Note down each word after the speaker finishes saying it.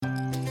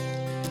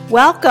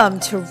Welcome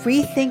to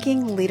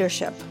Rethinking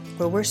Leadership,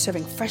 where we're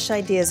serving fresh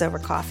ideas over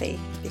coffee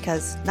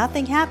because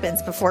nothing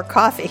happens before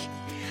coffee.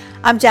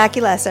 I'm Jackie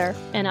Lesser.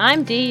 And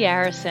I'm Dee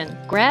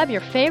Yarrison. Grab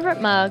your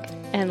favorite mug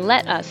and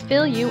let us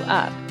fill you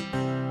up.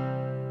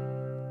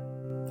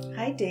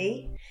 Hi,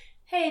 Dee.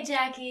 Hey,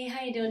 Jackie.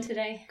 How you doing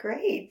today?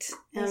 Great.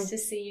 Nice to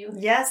see you.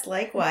 Yes,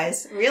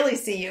 likewise. Really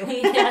see you.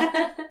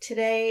 Yeah.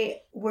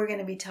 Today, we're going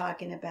to be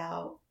talking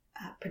about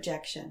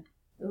projection.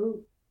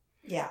 Ooh.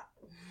 Yeah.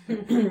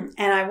 And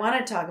I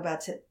want to talk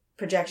about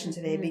projection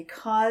today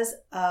because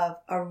of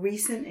a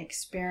recent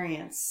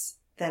experience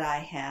that I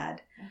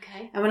had.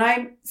 Okay. And when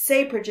I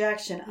say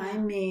projection, I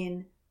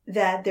mean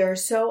that there are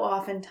so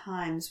often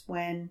times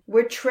when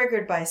we're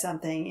triggered by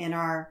something in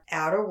our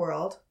outer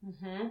world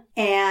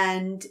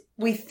and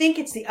we think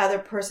it's the other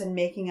person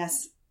making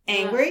us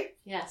angry.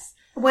 Yes.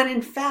 When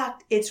in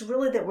fact, it's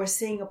really that we're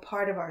seeing a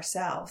part of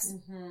ourselves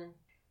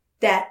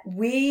that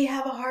we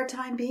have a hard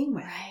time being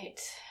with. Right.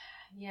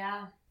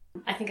 Yeah.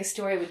 I think a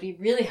story would be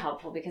really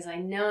helpful because I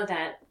know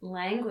that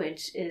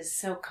language is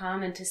so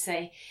common to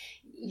say,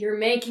 you're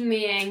making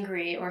me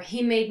angry, or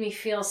he made me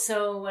feel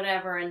so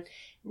whatever. And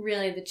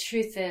really the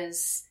truth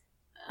is,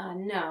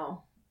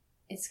 no,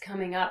 it's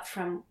coming up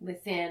from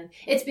within.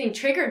 It's being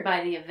triggered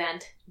by the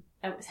event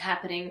that was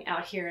happening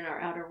out here in our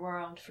outer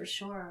world for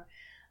sure.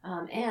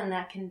 And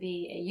that can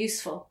be a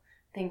useful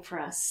thing for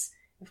us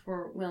if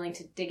we're willing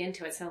to dig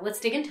into it. So let's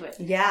dig into it.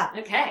 Yeah.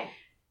 Okay.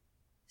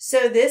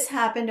 So this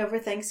happened over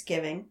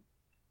Thanksgiving,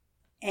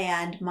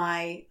 and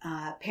my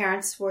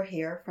parents were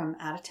here from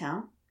out of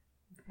town.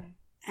 Okay.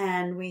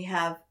 And we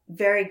have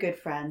very good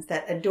friends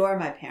that adore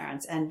my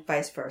parents and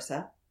vice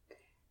versa.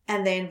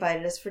 And they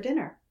invited us for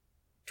dinner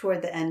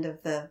toward the end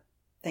of the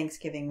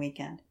Thanksgiving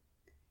weekend.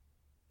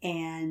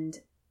 And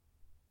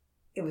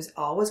it was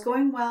always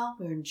going well.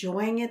 We were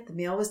enjoying it. The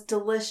meal was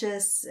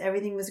delicious.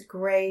 Everything was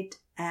great.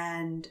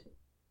 And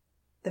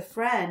the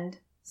friend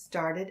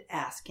started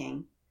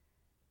asking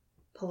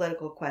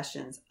political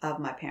questions of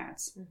my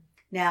parents.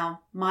 Now,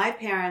 my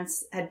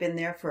parents had been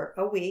there for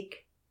a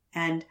week,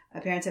 and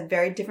my parents have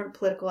very different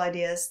political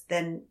ideas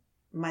than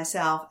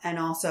myself and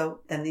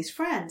also than these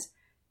friends.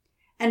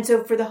 And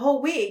so for the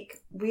whole week,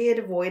 we had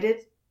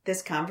avoided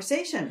this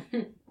conversation.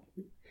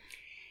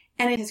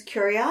 And his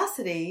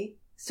curiosity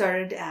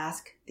started to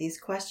ask these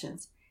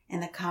questions,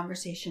 and the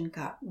conversation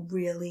got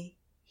really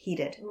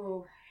heated.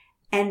 Ooh.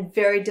 And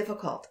very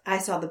difficult. I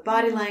saw the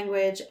body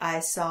language.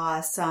 I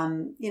saw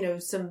some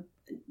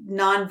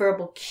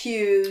nonverbal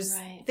cues,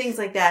 things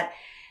like that.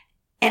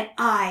 And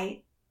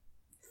I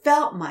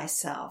felt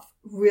myself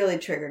really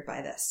triggered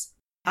by this.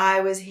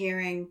 I was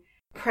hearing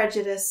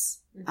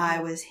prejudice. I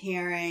was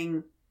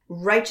hearing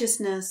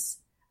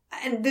righteousness,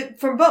 and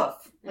from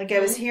both. Like I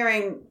was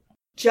hearing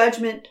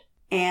judgment,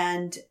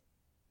 and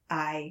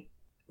I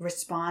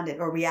reacted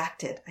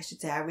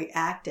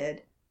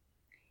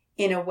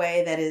in a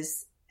way that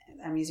is,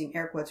 I'm using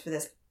air quotes for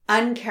this,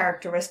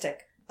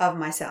 uncharacteristic of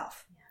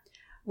myself.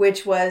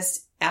 Which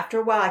was, after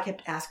a while, I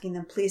kept asking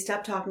them, please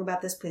stop talking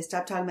about this. Please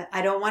stop talking about it.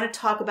 I don't want to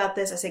talk about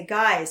this. I said,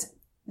 guys,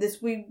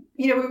 we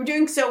were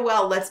doing so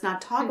well. Let's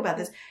not talk about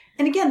this.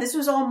 And again, this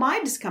was all my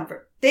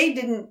discomfort. They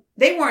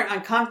weren't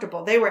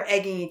uncomfortable. They were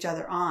egging each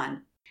other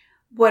on.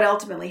 What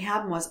ultimately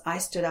happened was I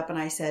stood up and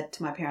I said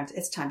to my parents,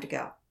 it's time to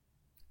go.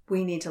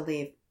 We need to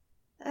leave.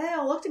 They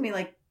all looked at me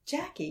like,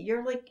 Jackie,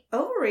 you're like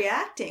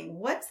overreacting.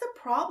 What's the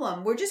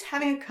problem? We're just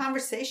having a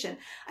conversation.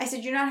 I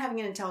said, you're not having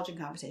an intelligent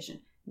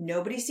conversation.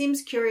 Nobody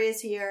seems curious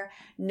here.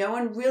 No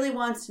one really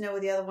wants to know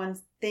what the other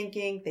one's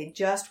thinking. They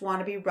just want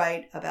to be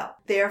right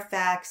about their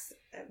facts,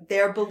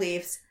 their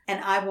beliefs,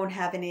 and I won't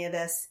have any of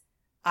this.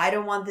 I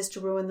don't want this to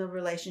ruin the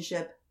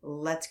relationship.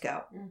 Let's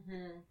go.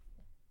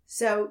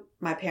 So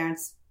my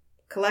parents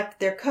collected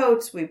their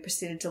coats. We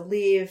proceeded to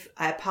leave.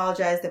 I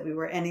apologized that we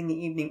were ending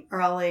the evening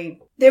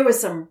early. There was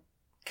some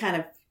kind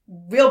of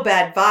real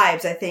bad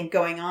vibes, I think,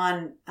 going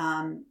on.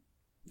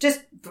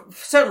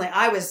 Certainly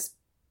I was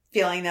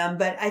feeling them,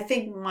 but I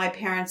think my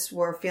parents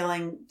were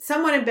feeling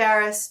somewhat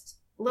embarrassed,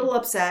 a little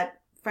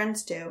upset,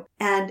 friends too.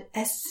 And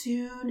as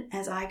soon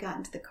as I got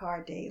into the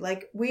car, Dee,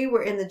 like we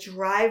were in the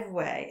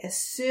driveway, as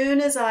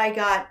soon as I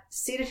got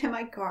seated in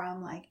my car,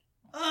 I'm like,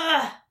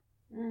 ugh,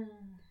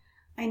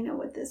 I know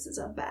what this is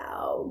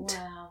about.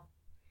 Wow.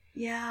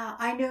 Yeah,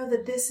 I know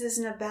that this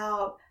isn't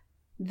about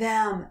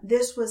them.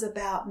 This was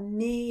about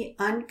me,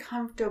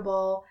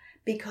 uncomfortable,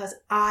 because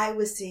I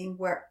was seeing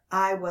where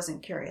I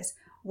wasn't curious,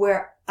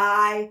 where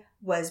I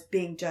was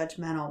being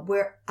judgmental,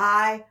 where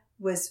I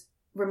was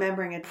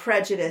remembering a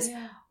prejudice,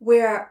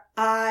 where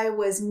I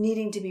was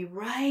needing to be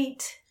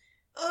right.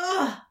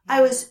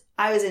 I was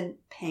in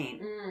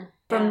pain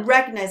from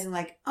recognizing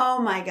like, oh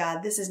my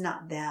God, this is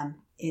not them.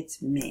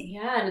 It's me.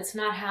 Yeah. And it's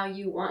not how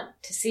you want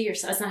to see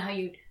yourself. It's not how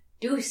you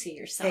do see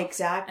yourself.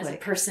 Exactly. As a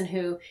person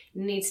who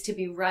needs to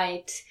be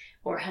right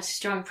or has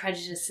strong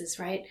prejudices,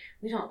 right?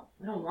 We don't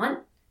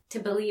want to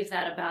believe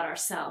that about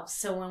ourselves.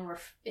 So when we're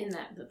in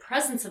the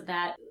presence of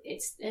that,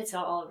 it's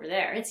all over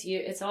there. It's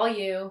you. It's all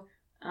you.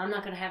 I'm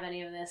not going to have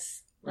any of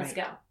this. Let's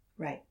go.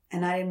 Right.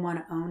 And I didn't want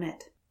to own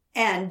it.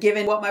 And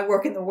given what my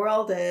work in the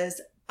world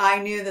is, I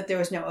knew that there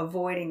was no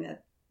avoiding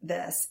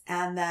this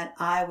and that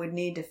I would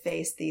need to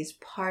face these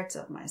parts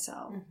of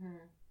myself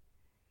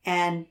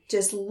and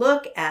just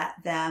look at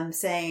them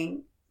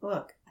saying,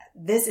 look,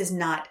 this is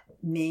not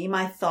me.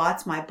 My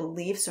thoughts, my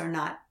beliefs are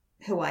not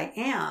who I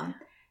am.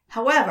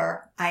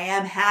 However, I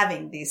am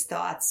having these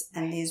thoughts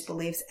and these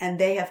beliefs, and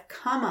they have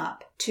come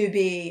up to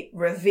be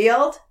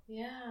revealed,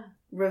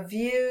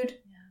 reviewed,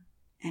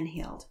 and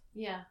healed.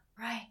 Yeah,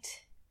 right.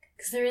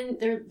 Because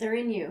they're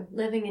in you,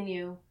 living in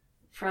you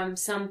from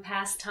some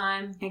past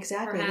time.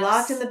 Exactly. Perhaps.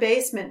 Locked in the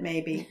basement,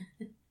 maybe.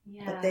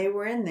 But they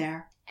were in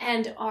there.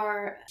 And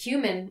our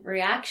human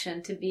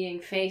reaction to being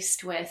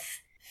faced with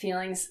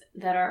feelings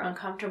that are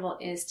uncomfortable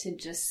is to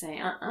just say,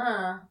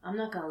 I'm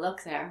not going to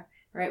look there.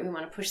 Right? We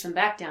want to push them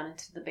back down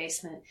into the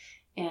basement.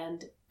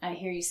 And I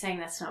hear you saying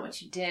that's not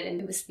what you did. And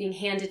it was being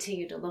handed to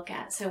you to look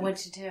at. So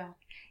what'd you do?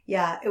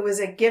 Yeah, it was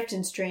a gift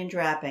in strange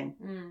wrapping.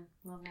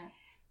 Love that.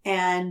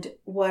 And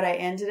what I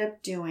ended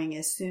up doing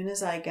as soon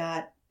as I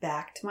got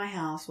back to my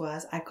house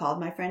was I called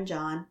my friend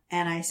John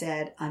and I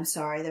said, I'm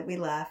sorry that we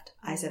left.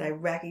 I said, I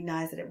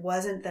recognize that it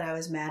wasn't that I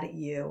was mad at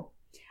you.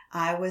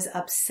 I was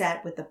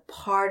upset with the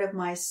part of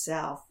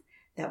myself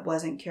that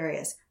wasn't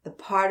curious, the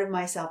part of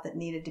myself that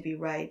needed to be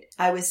right.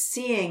 I was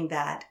seeing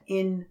that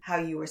in how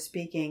you were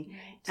speaking.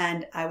 Right.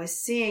 And I was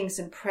seeing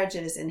some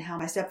prejudice in how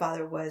my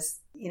stepfather was,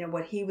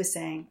 what he was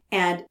saying.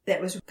 And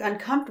that was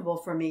uncomfortable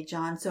for me,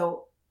 John.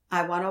 So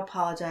I want to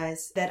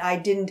apologize that I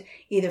didn't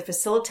either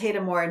facilitate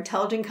a more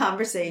intelligent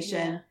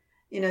conversation,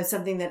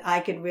 something that I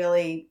could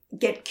really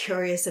get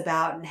curious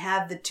about and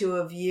have the two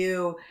of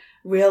you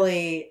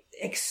really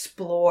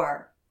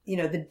explore,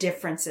 the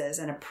differences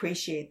and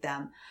appreciate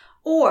them.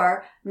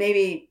 Or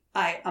maybe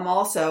I'm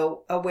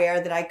also aware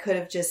that I could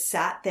have just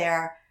sat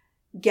there,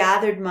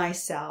 gathered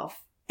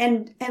myself,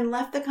 and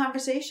left the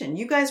conversation.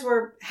 You guys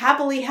were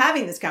happily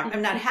having this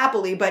conversation. I'm not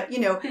happily, but,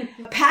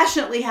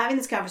 passionately having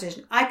this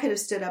conversation. I could have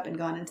stood up and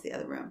gone into the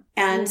other room.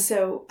 And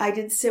so I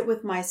did sit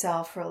with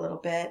myself for a little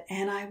bit,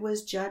 and I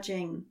was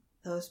judging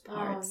those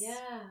parts. Oh,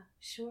 yeah,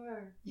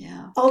 sure.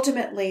 Yeah.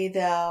 Ultimately,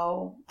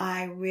 though,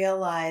 I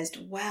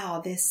realized,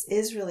 wow, this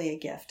is really a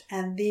gift.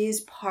 And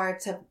these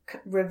parts have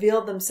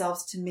revealed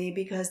themselves to me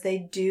because they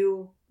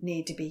do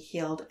need to be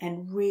healed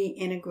and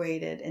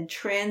reintegrated and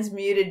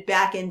transmuted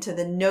back into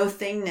the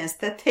no-thingness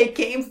that they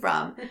came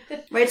from.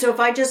 Right? So if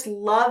I just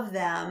love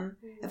them,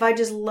 if I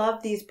just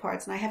love these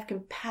parts and I have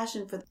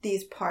compassion for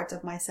these parts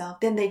of myself,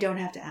 then they don't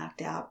have to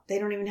act out. They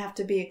don't even have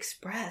to be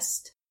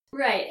expressed.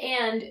 Right.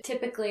 And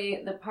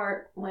typically the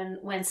part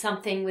when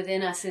something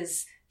within us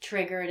is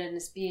triggered and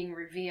is being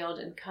revealed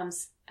and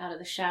comes out of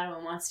the shadow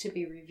and wants to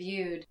be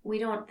reviewed, we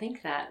don't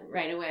think that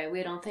right away.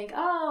 We don't think,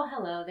 oh,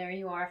 hello, there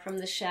you are from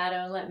the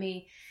shadow. Let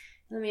me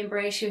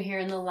embrace you here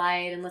in the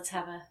light and let's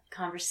have a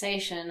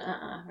conversation.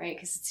 Right?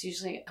 Because it's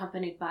usually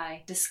accompanied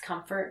by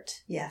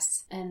discomfort.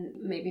 Yes. And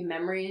maybe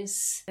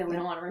memories that we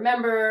don't want to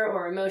remember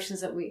or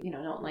emotions that we,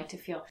 don't like to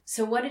feel.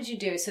 So what did you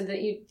do? So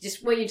that you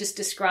just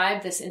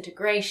described, this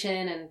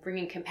integration and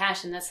bringing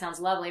compassion, that sounds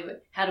lovely,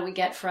 but how do we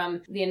get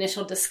from the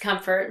initial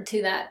discomfort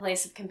to that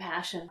place of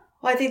compassion?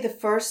 Well, I think the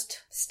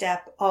first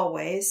step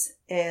always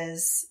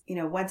is,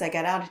 once I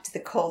got out into the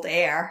cold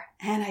air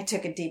and I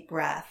took a deep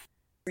breath.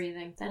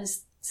 Breathing. That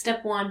is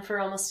step one for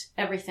almost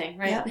everything,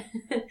 right?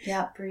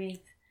 Yep. Breathe.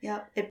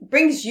 Yep. It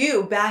brings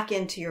you back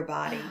into your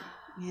body,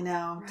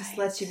 Right. just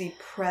lets you be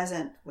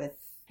present with.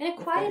 And it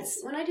quiets,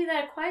 when I do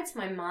that, it quiets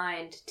my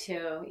mind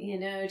too,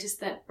 just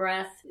that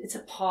breath. It's a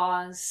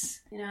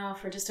pause,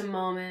 for just a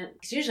moment.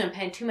 Because usually I'm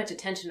paying too much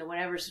attention to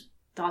whatever's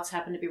thoughts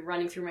happen to be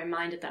running through my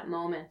mind at that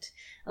moment,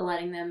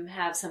 letting them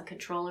have some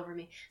control over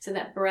me. So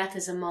that breath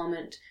is a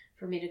moment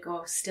for me to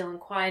go still and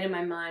quiet in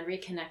my mind,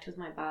 reconnect with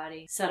my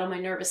body, settle my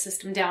nervous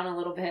system down a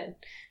little bit,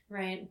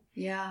 right?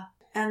 Yeah.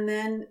 And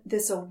then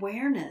this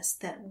awareness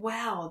that,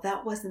 wow,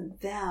 that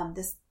wasn't them.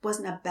 This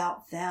wasn't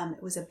about them.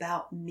 It was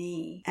about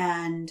me.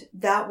 And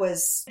that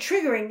was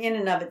triggering in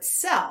and of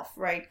itself,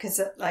 right? Because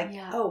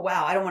oh,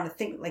 wow, I don't want to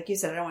think, like you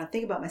said, I don't want to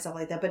think about myself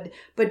like that.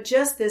 But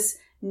just this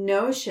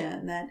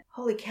notion that,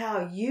 holy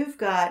cow, you've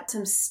got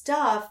some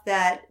stuff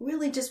that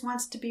really just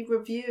wants to be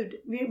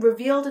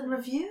revealed and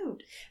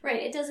reviewed.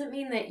 Right. It doesn't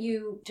mean that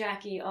you,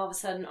 Jackie, all of a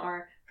sudden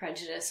are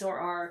prejudiced or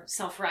are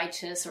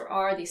self-righteous or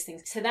are these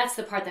things. So that's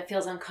the part that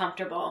feels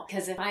uncomfortable.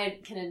 Because if I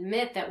can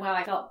admit that, wow,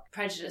 I felt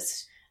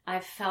prejudiced, I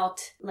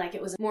felt like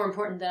it was more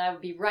important that I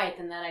would be right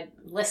than that I'd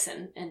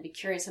listen and be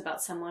curious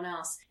about someone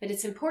else. But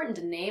it's important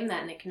to name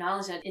that and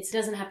acknowledge that it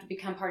doesn't have to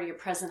become part of your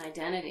present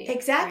identity.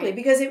 Exactly, right?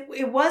 Because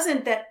it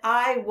wasn't that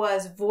I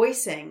was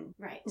voicing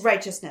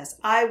righteousness.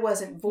 I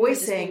wasn't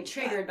voicing... You were just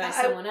being triggered by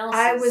someone else's...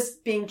 I was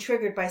being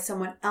triggered by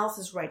someone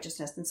else's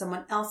righteousness and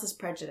someone else's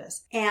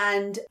prejudice.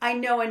 And I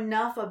know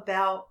enough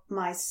about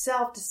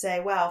myself to say,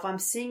 wow, if I'm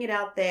seeing it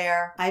out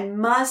there, I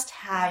must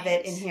have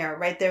it in here,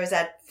 right? There was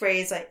that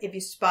phrase, like, if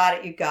you spot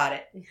it, you got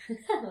it.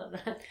 I love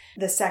that.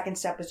 The second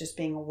step was just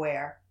being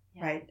aware.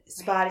 right?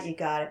 Spot it, you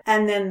got it.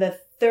 And then the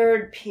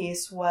third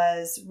piece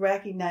was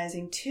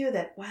recognizing too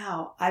that,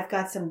 wow, I've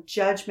got some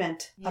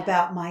judgment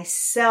about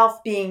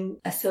myself being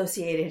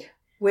associated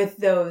with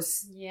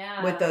those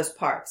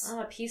parts. I'm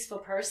a peaceful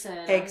person.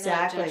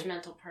 Exactly. I'm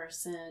not a judgmental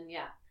person.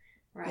 Yeah.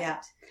 Right.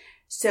 Yeah.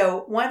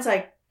 So once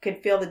I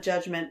could feel the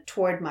judgment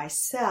toward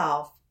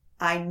myself,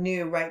 I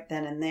knew right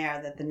then and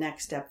there that the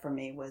next step for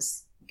me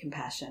was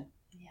compassion.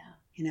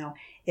 Yeah.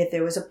 If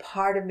there was a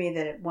part of me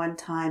that at one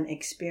time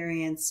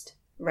experienced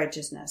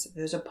righteousness, if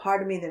there's a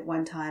part of me that at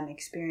one time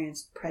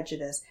experienced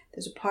prejudice,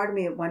 there's a part of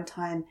me at one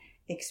time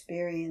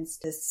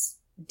experienced this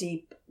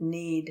deep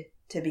need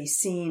to be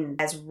seen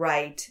as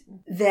right,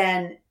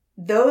 then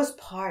those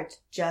parts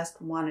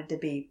just wanted to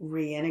be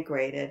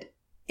reintegrated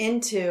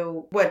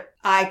into what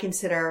I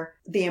consider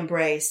the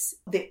embrace,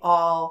 the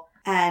all,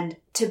 and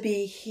to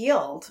be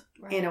healed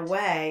in a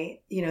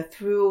way,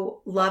 through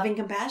loving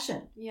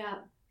compassion. Yeah.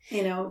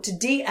 To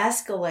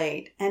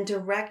de-escalate and to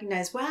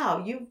recognize,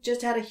 wow, you've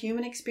just had a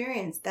human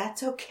experience.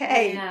 That's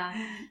okay. Yeah,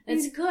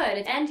 it's good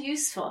and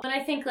useful. But I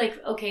think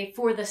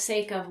for the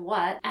sake of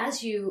what,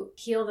 as you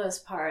heal those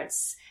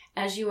parts,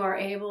 as you are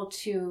able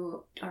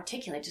to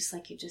articulate, just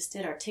like you just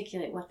did,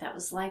 articulate what that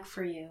was like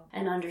for you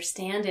and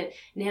understand it.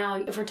 Now,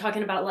 if we're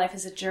talking about life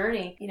as a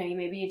journey,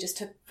 maybe you just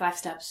took 5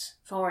 steps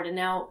forward, and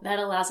now that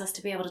allows us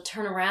to be able to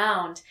turn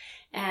around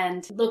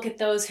and look at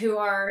those who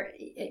are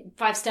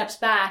 5 steps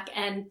back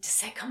and to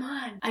say, come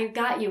on, I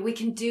got you. We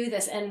can do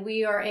this. And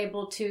we are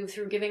able to,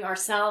 through giving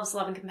ourselves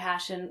love and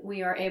compassion,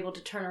 we are able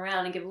to turn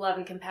around and give love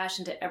and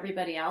compassion to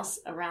everybody else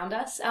around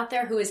us out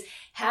there who is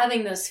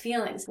having those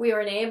feelings. We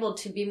are enabled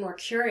to be more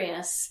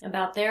curious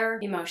about their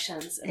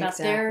emotions, about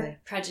their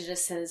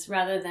prejudices,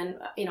 rather than,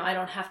 I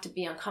don't have to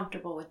be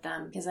uncomfortable with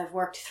them because I've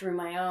worked through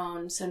my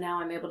own. So now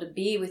I'm able to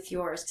be with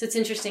yours. So it's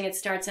interesting. It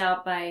starts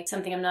out by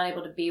something I'm not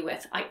able to be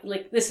with.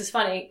 This is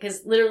funny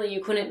because literally you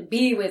couldn't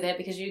be with it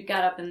because you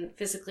got up and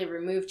physically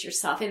removed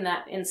yourself in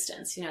that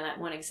instance, that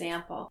one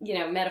example.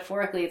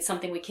 Metaphorically, it's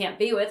something we can't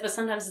be with, but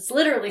sometimes it's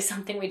literally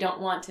something we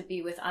don't want to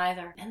be with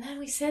either. And then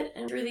we sit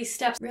and through these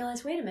steps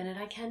realize, wait a minute,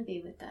 I can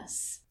be with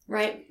this,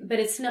 right? But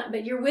it's not,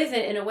 but you're with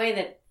it in a way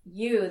that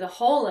you, the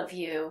whole of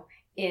you,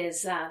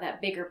 is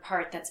that bigger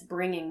part that's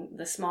bringing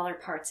the smaller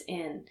parts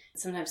in.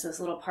 Sometimes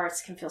those little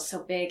parts can feel so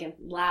big and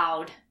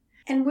loud.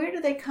 And where do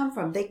they come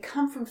from? They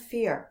come from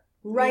fear,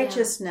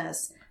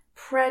 righteousness,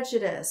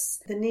 prejudice,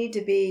 the need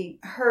to be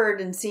heard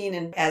and seen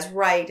and as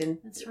right. And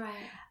that's right.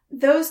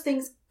 Those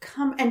things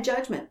come, and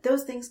judgment,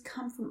 those things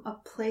come from a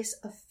place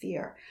of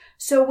fear.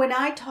 So when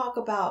I talk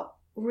about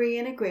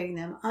reintegrating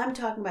them, I'm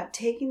talking about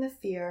taking the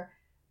fear,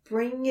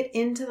 bringing it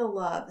into the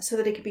love so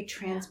that it can be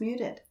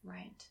transmuted.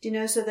 Right.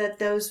 So that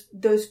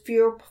those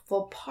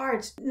fearful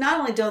parts, not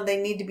only don't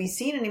they need to be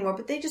seen anymore,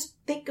 but they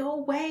go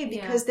away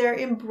because they're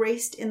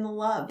embraced in the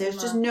love.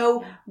 There's just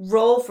no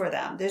role for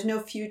them. There's no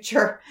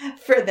future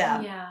for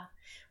them. Yeah.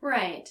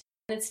 Right.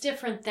 It's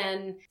different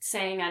than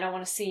saying, I don't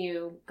want to see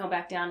you go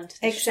back down into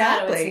the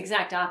shadow. It's the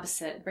exact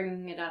opposite,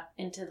 bringing it up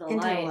into the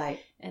light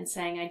and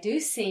saying, I do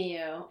see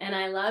you and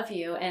I love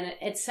you. And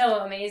it's so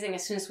amazing.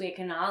 As soon as we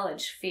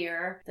acknowledge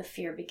fear, the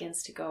fear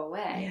begins to go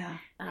away.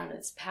 Yeah.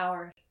 Its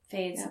power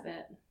fades a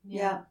bit.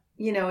 Yeah.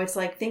 It's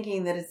like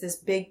thinking that it's this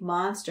big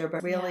monster,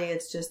 but really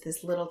it's just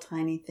this little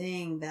tiny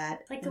thing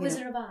that... Like the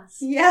Wizard of Oz.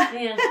 Yeah.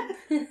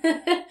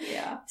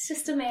 Yeah. It's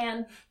just a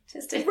man.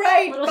 Just a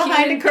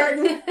behind a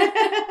curtain.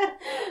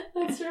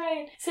 That's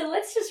right. So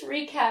let's just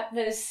recap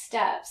those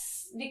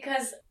steps,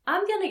 because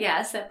I'm going to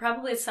guess that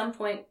probably at some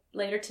point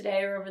later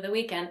today or over the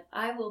weekend,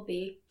 I will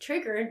be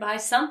triggered by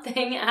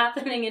something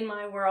happening in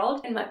my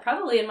world and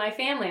probably in my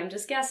family. I'm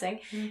just guessing.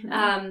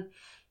 Mm-hmm.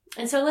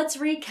 And so let's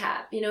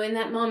recap. In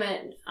that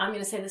moment, I'm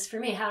going to say this for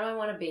me. How do I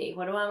want to be?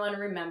 What do I want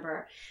to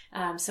remember?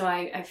 So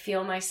I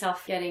feel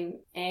myself getting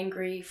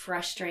angry,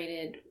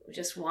 frustrated,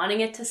 just wanting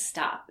it to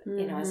stop,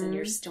 as in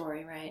your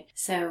story, right?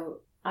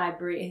 So I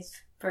breathe.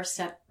 First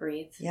step,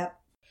 breathe. Yep.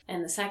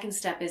 And the second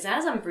step is,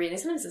 as I'm breathing,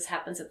 sometimes this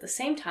happens at the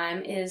same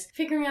time, is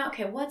figuring out,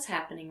 okay, what's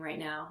happening right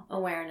now?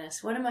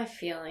 Awareness. What am I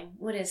feeling?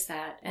 What is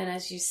that? And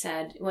as you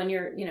said, when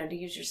you're, to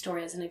use your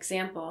story as an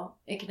example,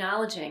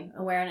 acknowledging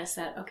awareness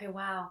that, okay,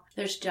 wow,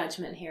 there's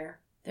judgment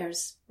here.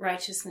 There's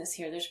righteousness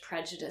here. There's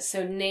prejudice.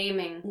 So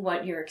naming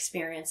what you're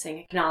experiencing,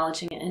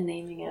 acknowledging it and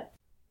naming it.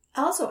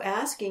 Also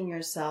asking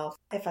yourself,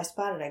 if I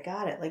spot it, I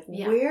got it.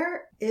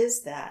 Where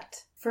is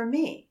that for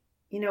me?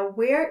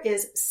 Where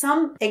is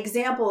some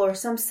example or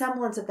some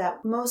semblance of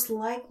that most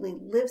likely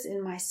lives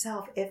in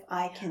myself if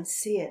I can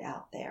see it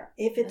out there,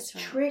 if it's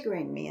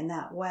triggering me in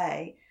that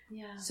way.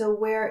 Yeah. So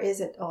where is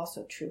it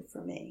also true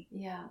for me?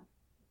 Yeah.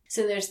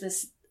 So there's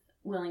this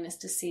willingness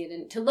to see it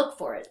and to look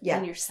for it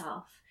in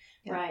yourself.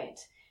 Yeah. Right.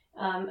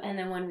 And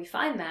then when we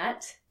find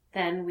that,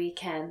 then we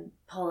can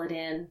pull it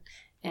in.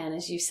 And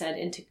as you said,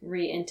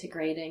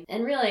 reintegrating.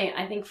 And really,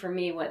 I think for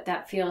me, what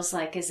that feels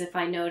like is if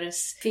I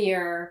notice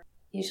fear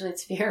usually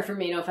it's fear for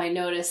me. If I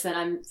notice that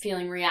I'm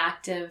feeling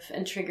reactive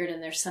and triggered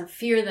and there's some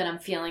fear that I'm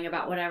feeling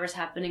about whatever's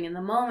happening in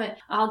the moment,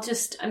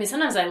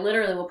 sometimes I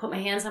literally will put my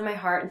hands on my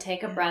heart and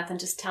take a breath and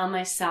just tell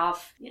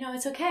myself,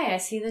 it's okay. I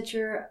see that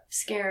you're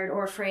scared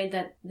or afraid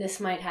that this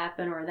might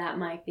happen or that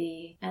might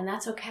be, and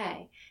that's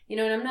okay. And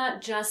I'm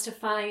not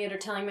justifying it or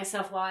telling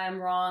myself why I'm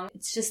wrong.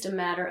 It's just a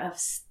matter of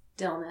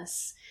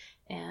stillness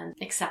and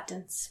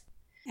acceptance.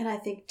 And I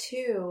think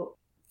too,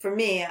 for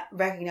me,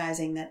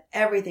 recognizing that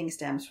everything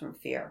stems from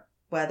fear.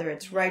 Whether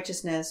it's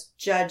righteousness,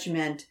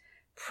 judgment,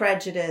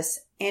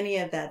 prejudice, any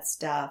of that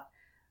stuff,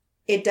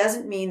 it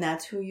doesn't mean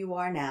that's who you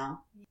are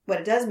now. What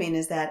it does mean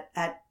is that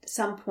at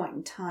some point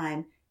in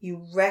time,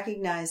 you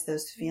recognize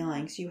those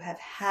feelings, you have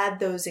had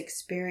those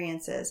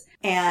experiences,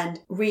 and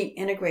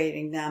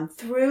reintegrating them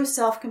through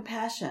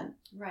self-compassion.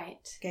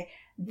 Right. Okay.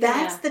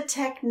 That's the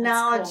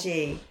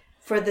technology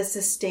for the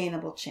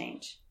sustainable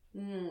change.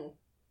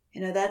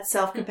 That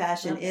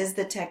self-compassion is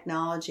the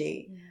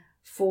technology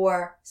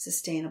for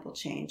sustainable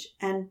change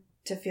and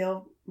to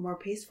feel more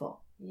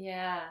peaceful.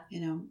 Yeah.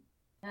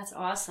 That's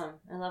awesome.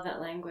 I love that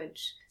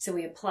language. So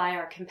we apply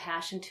our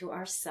compassion to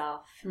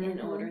ourselves in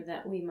order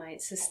that we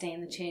might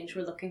sustain the change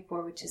we're looking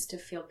for, which is to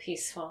feel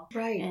peaceful.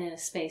 Right. And in a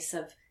space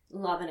of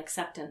love and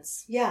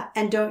acceptance. Yeah.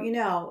 And don't you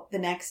know, the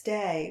next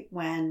day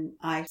when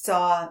I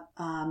saw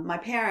my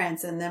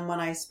parents and then when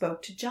I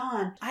spoke to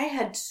John, I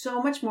had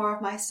so much more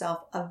of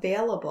myself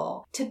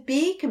available to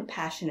be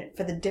compassionate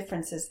for the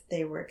differences that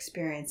they were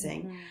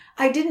experiencing.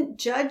 I didn't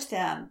judge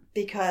them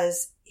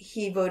because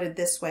he voted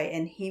this way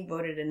and he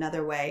voted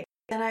another way.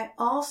 And I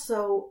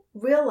also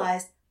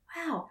realized,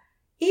 wow,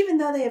 even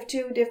though they have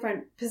two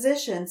different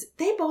positions,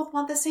 they both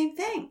want the same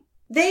thing.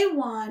 They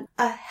want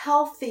a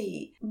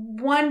healthy,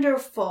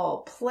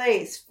 wonderful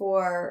place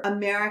for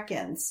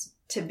Americans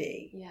to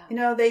be.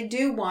 Yeah. They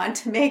do want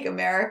to make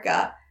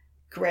America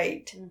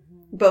great.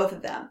 Both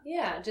of them.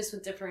 Yeah, just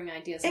with differing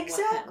ideas of what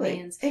that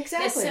means.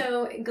 Exactly. Yeah,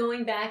 so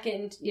going back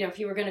and, if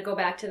you were going to go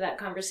back to that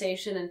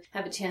conversation and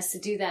have a chance to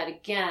do that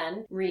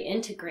again,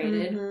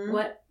 reintegrated,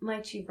 what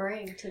might you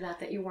bring to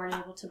that you weren't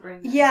able to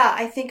bring? Yeah,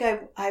 I think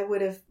I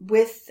would have,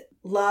 with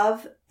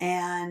love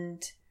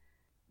and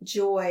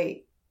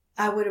joy,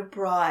 I would have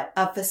brought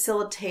a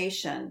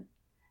facilitation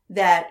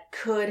that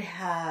could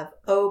have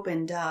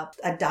opened up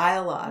a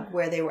dialogue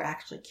where they were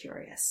actually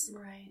curious.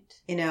 Right.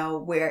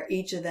 Where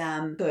each of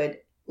them could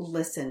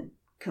listen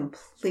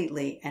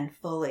completely and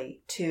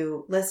fully,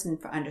 to listen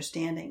for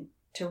understanding,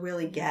 to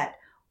really get,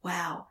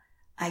 wow,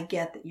 I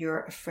get that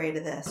you're afraid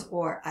of this,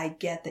 or I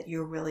get that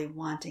you're really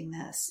wanting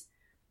this.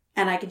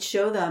 And I could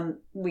show them,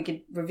 we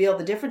could reveal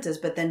the differences,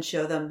 but then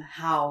show them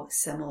how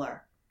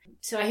similar.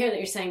 So I hear that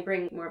you're saying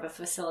bring more of a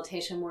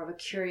facilitation, more of a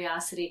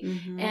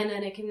curiosity, and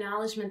an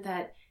acknowledgement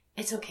that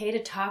it's okay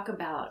to talk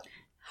about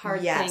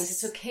hard things.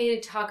 It's okay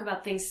to talk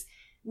about things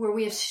where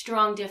we have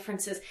strong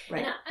differences.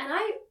 Right. And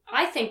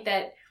I think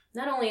that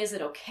not only is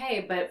it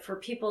okay, but for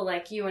people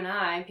like you and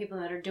I, people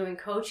that are doing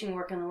coaching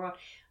work in the world,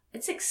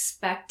 it's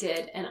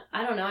expected, and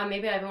I don't know,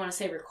 maybe I even want to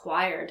say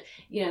required,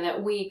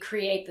 that we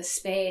create the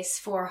space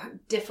for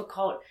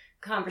difficult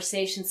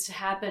conversations to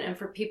happen and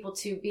for people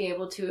to be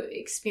able to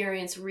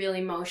experience real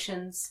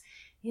emotions.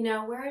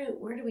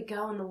 Where do we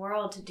go in the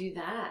world to do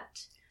that?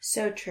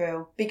 So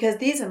true. Because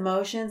these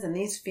emotions and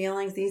these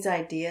feelings, these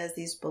ideas,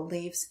 these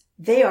beliefs,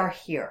 they are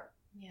here.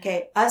 Yeah.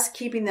 Okay. Us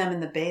keeping them in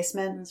the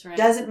basement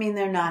doesn't mean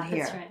they're not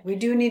here. Right. We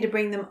do need to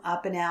bring them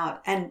up and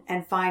out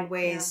and find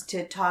ways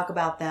to talk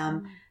about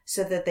them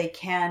so that they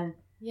can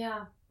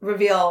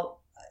reveal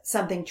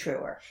something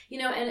truer.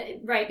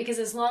 Because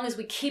as long as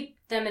we keep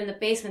them in the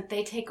basement,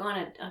 they take on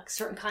a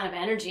certain kind of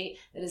energy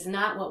that is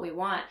not what we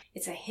want.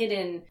 It's a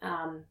hidden,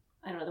 I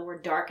don't know, the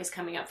word dark is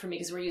coming up for me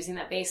because we're using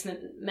that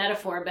basement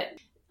metaphor, but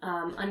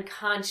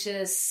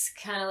unconscious,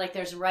 kind of like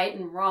there's right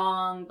and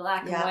wrong,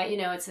 black and white,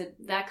 it's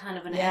that kind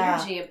of an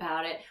energy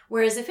about it.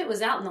 Whereas if it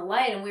was out in the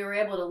light and we were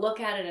able to look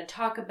at it and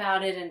talk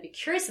about it and be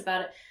curious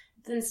about it,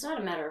 then it's not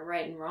a matter of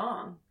right and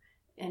wrong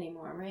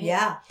anymore, right?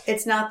 Yeah.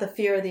 It's not the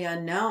fear of the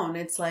unknown.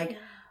 It's like,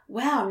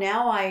 wow,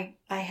 now I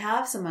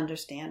have some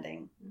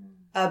understanding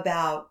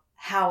about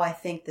how I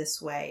think this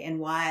way and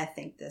why I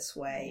think this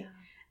way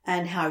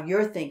and how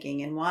you're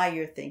thinking and why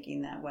you're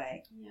thinking that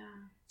way. Yeah.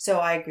 So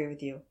I agree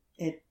with you.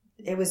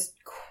 It was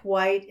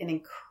quite an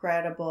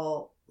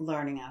incredible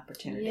learning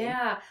opportunity.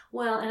 Yeah.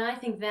 Well, and I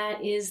think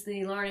that is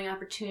the learning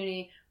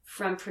opportunity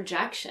from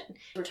projection.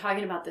 We're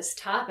talking about this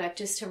topic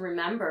just to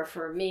remember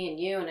for me and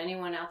you and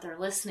anyone out there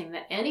listening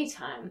that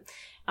anytime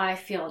I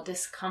feel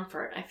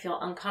discomfort, I feel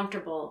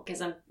uncomfortable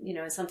because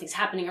something's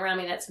happening around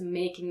me that's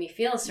making me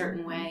feel a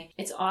certain way.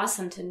 It's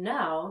awesome to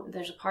know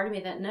there's a part of me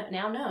that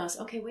now knows,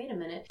 okay, wait a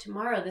minute,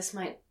 tomorrow this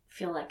might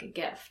feel like a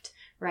gift.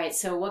 Right.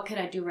 So what could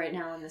I do right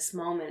now in this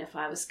moment if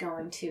I was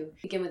going to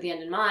begin with the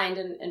end in mind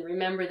and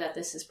remember that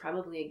this is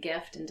probably a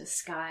gift in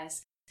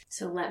disguise.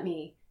 So let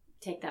me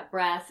take that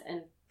breath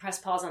and press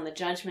pause on the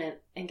judgment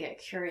and get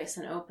curious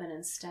and open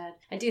instead.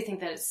 I do think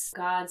that it's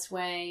God's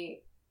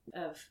way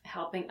of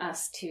helping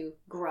us to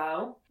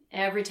grow.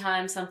 Every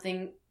time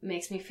something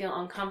makes me feel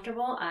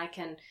uncomfortable, I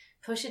can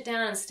push it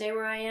down and stay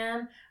where I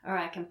am, or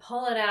I can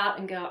pull it out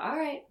and go, all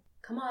right,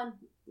 come on.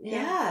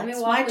 Yeah,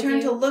 it's my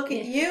turn to look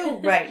at you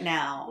right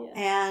now.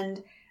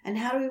 And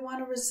how do we want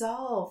to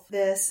resolve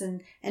this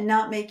and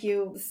not make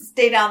you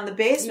stay down in the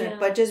basement,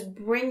 but just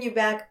bring you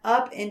back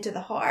up into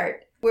the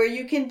heart where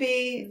you can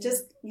be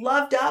just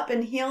loved up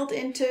and healed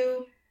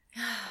into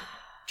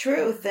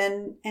truth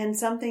and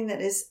something that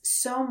is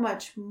so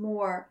much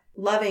more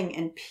loving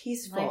and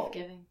peaceful.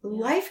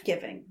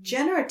 Life-giving.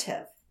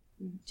 Generative.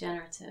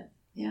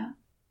 Yeah.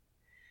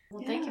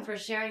 Well, thank you for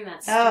sharing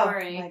that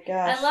story. Oh, my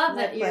gosh. I love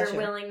that your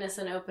willingness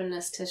and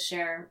openness to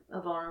share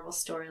a vulnerable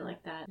story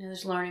like that.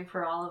 There's learning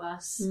for all of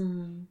us.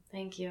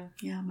 Thank you.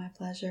 Yeah, my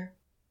pleasure.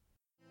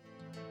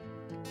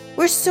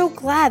 We're so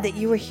glad that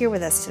you were here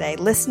with us today,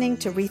 listening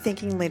to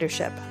Rethinking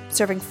Leadership,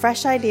 serving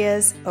fresh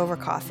ideas over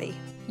coffee.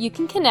 You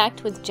can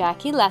connect with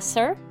Jackie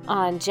Lesser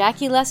on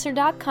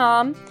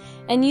JackieLesser.com,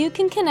 and you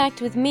can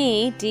connect with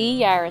me,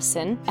 Dee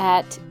Yarrison,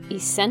 at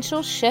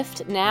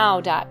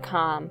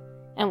EssentialShiftNow.com.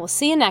 And we'll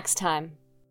see you next time.